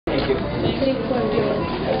you.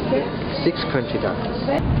 6 crunchy tacos.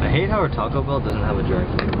 I hate how our Taco Bell doesn't have a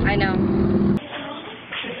drive-thru. I know.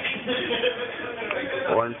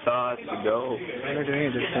 One sauce to go.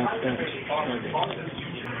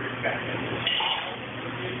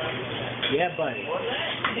 Yeah, buddy.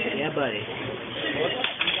 Yeah, buddy.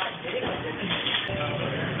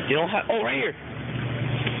 You don't have. Oh, right here.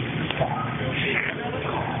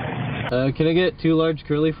 Can I get 2 large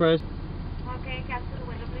curly fries? Okay, cast to the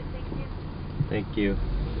window, please. Thank you. Thank you.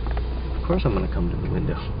 Of course I'm gonna come to the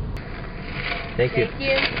window. Thank you. Thank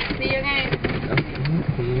you. See you again.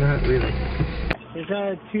 Oh, not really.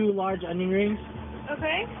 There's 2 large onion rings,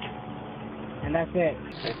 Okay. and that's it.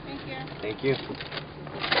 Thank you. Thank you.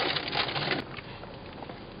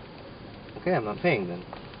 Okay, I'm not paying then.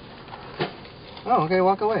 Oh, okay,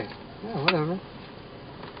 walk away. Yeah, whatever.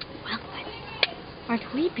 Well,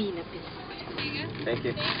 aren't we being a business? Thank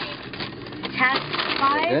you. Task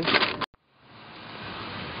 5. Good?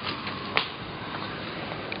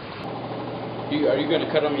 Are you gonna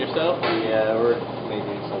cut them yourself? Yeah, we're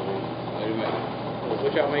making something.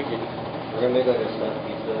 What y'all making? We're gonna make like a stuffed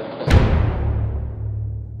pizza.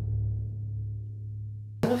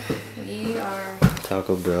 We are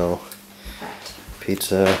Taco Bell,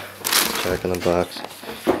 pizza, Jack in the Box,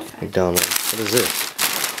 McDonald's. What is this?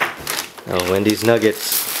 Oh, Wendy's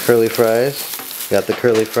Nuggets, curly fries. Got the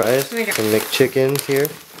curly fries. Some McChickens here.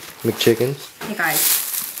 McChickens. Hey guys.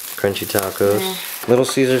 Crunchy tacos. Little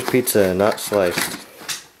Caesar's pizza, not sliced.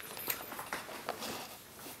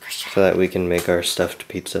 So that we can make our stuffed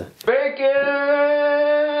pizza. Bacon!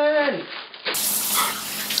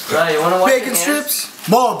 Right, you wanna watch bacon strips?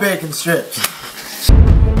 More bacon strips.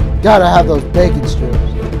 Gotta have those bacon strips.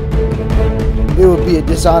 It would be a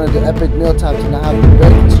dishonor to Epic Mealtime to not have the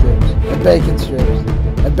bacon strips. And bacon strips.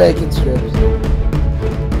 And bacon strips.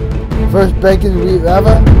 First bacon we've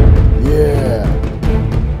ever? Yeah.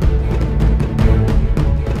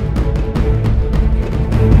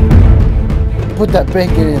 Put that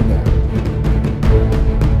bacon in there.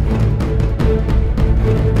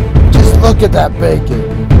 Just look at that bacon.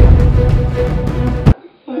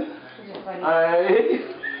 Alright.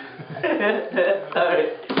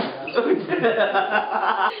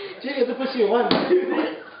 Jay, you have to push you one.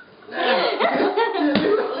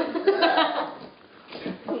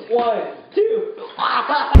 1, 2.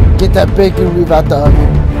 Get that bacon weave out the oven.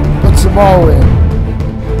 Put some more in.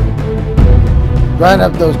 Grind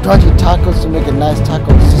up those crunchy tacos to make a nice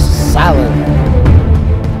taco salad.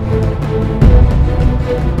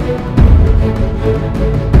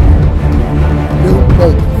 New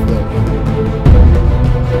bacon flavor.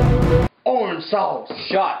 Orange sauce.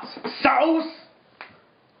 Shots. Sauce.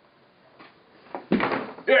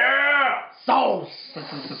 Yeah. Sauce.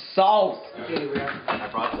 Sauce. I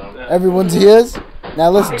brought some. Everyone's ears? Now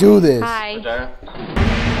let's do this. Hi.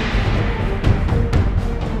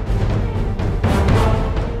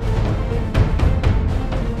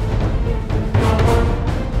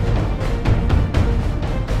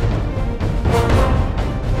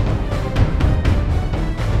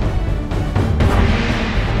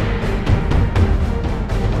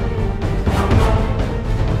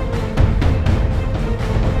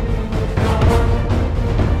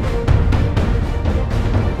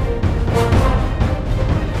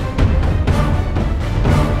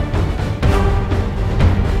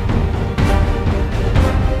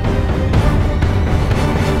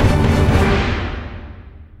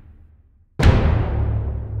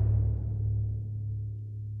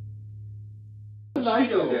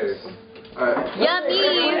 Yummy!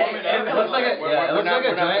 It looks like a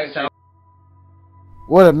giant.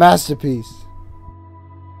 What a masterpiece.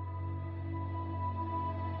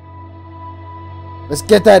 Let's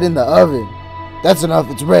get that in the oven. That's enough,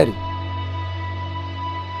 it's ready.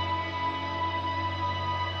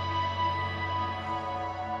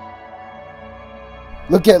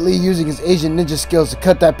 Look at Lee using his Asian ninja skills to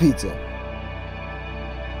cut that pizza.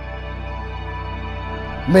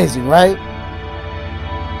 Amazing, right?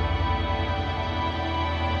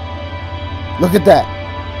 Look at that.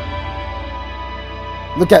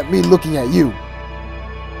 Look at me looking at you.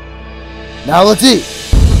 Now let's eat.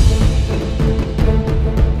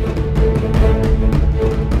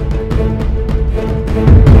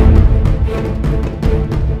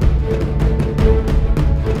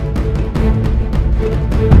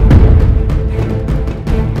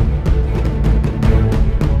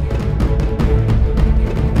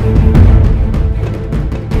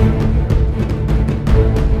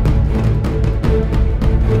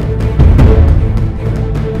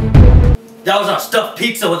 That was our stuffed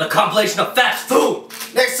pizza with a compilation of fast food!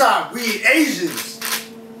 Next time, we eat Asians.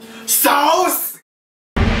 Sauce!